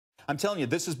I'm telling you,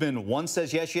 this has been, one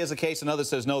says yes, she has a case, another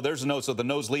says no, there's a no, so the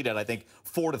no's lead at, I think,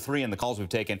 4-3 in the calls we've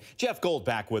taken. Jeff Gold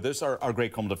back with us, our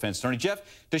great criminal defense attorney. Jeff,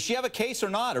 does she have a case or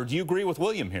not, or do you agree with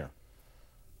William here?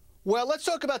 Well, let's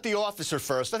talk about the officer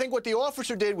first. I think what the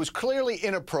officer did was clearly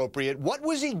inappropriate. What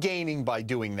was he gaining by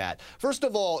doing that? First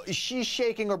of all, she's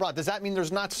shaking her bra. Does that mean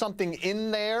there's not something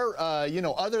in there,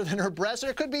 other than her breast?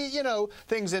 There could be,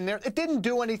 things in there. It didn't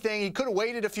do anything. He could have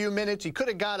waited a few minutes. He could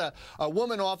have got a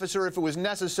woman officer if it was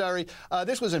necessary.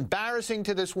 This was embarrassing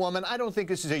to this woman. I don't think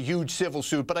this is a huge civil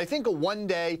suit, but I think a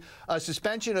one-day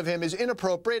suspension of him is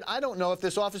inappropriate. I don't know if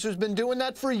this officer's been doing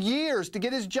that for years to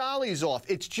get his jollies off.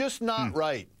 It's just not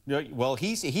right. Well,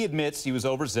 he admits he was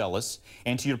overzealous,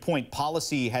 and to your point,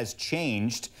 policy has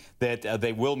changed that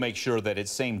they will make sure that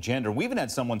it's same gender. We even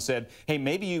had someone said, hey,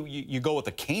 maybe you go with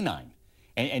a canine,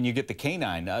 and you get the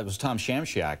canine. It was Tom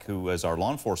Shamshak, who is our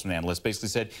law enforcement analyst, basically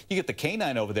said, you get the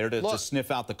canine over there to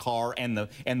sniff out the car and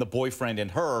the boyfriend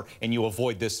and her, and you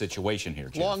avoid this situation here,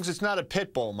 Jeff. As long as it's not a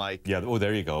pit bull, Mike. Yeah, oh,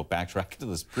 there you go. Backtrack to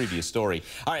this previous story.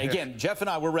 All right, again, Jeff and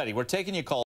I, we're ready. We're taking your call.